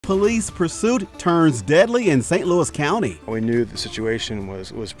Police pursuit turns deadly in St. Louis County. We knew the situation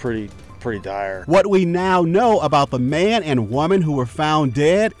was pretty dire. What we now know about the man and woman who were found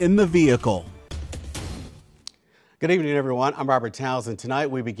dead in the vehicle. Good evening, everyone. I'm Robert Townsend. Tonight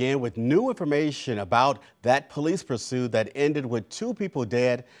we begin with new information about that police pursuit that ended with 2 people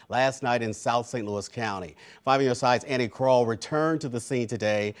dead last night in South St. Louis County. 5 on your side's Annie Kroll returned to the scene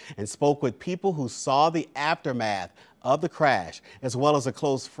today and spoke with people who saw the aftermath of the crash, as well as a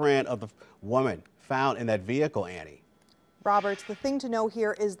close friend of the woman found in that vehicle, Annie. Roberts, the thing to know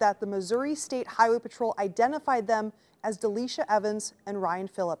here is that the Missouri State Highway Patrol identified them as Delisha Evans and Ryan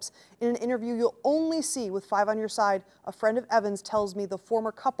Phillips. In an interview you'll only see with 5 on your side, a friend of Evans tells me the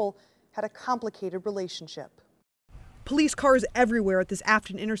former couple had a complicated relationship. Police cars everywhere at this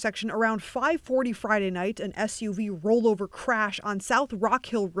Afton intersection around 5:40 Friday night. An SUV rollover crash on South Rock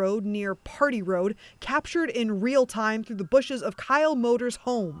Hill Road near Party Road, captured in real time through the bushes of Kyle Motors'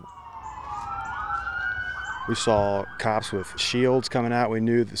 home. We saw cops with shields coming out. We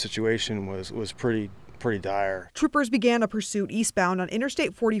knew the situation was pretty dire. Troopers began a pursuit eastbound on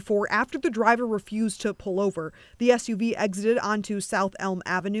Interstate 44 after the driver refused to pull over. The SUV exited onto South Elm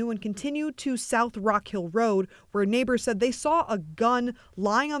Avenue and continued to South Rock Hill Road, where neighbors said they saw a gun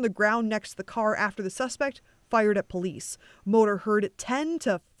lying on the ground next to the car after the suspect fired at police. Motor heard 10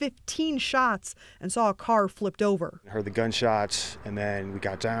 to 15 shots and saw a car flipped over. Heard the gunshots, and then we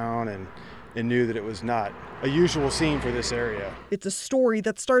got down and knew that it was not a usual scene for this area. It's a story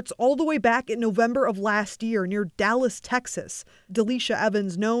that starts all the way back in November of last year near Dallas, Texas. Delisha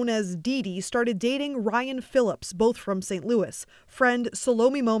Evans, known as DeDe, started dating Ryan Phillips, both from St. Louis. Friend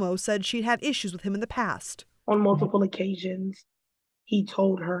Salome Momo said she'd had issues with him in the past. On multiple occasions, he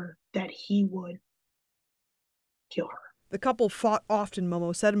told her that he would kill her. The couple fought often,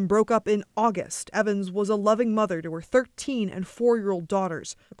 Momo said, and broke up in August. Evans was a loving mother to her 13 and 4-year-old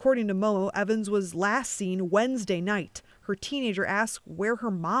daughters. According to Momo, Evans was last seen Wednesday night. Her teenager asked where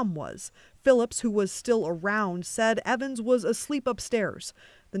her mom was. Phillips, who was still around, said Evans was asleep upstairs.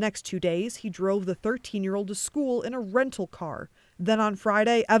 The next 2 days, he drove the 13-year-old to school in a rental car. Then on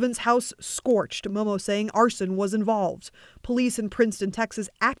Friday, Evans' house scorched, Momo saying arson was involved. Police in Princeton, Texas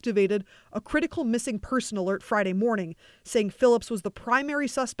activated a critical missing person alert Friday morning, saying Phillips was the primary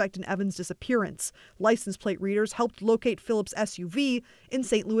suspect in Evans' disappearance. License plate readers helped locate Phillips' SUV in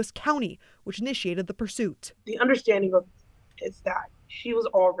St. Louis County, which initiated the pursuit. The understanding of is that she was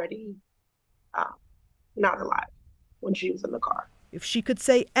already not alive when she was in the car. If she could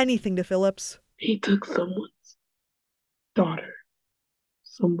say anything to Phillips, he took someone's daughter,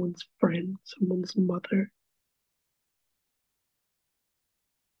 someone's friend, someone's mother.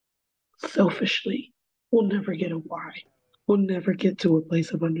 Selfishly, we'll never get a why. We'll never get to a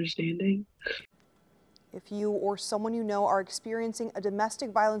place of understanding. If you or someone you know are experiencing a domestic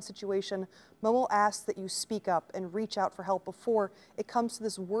violence situation, Momo asks that you speak up and reach out for help before it comes to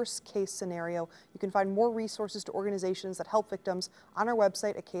this worst case scenario. You can find more resources to organizations that help victims on our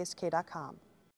website at ksk.com.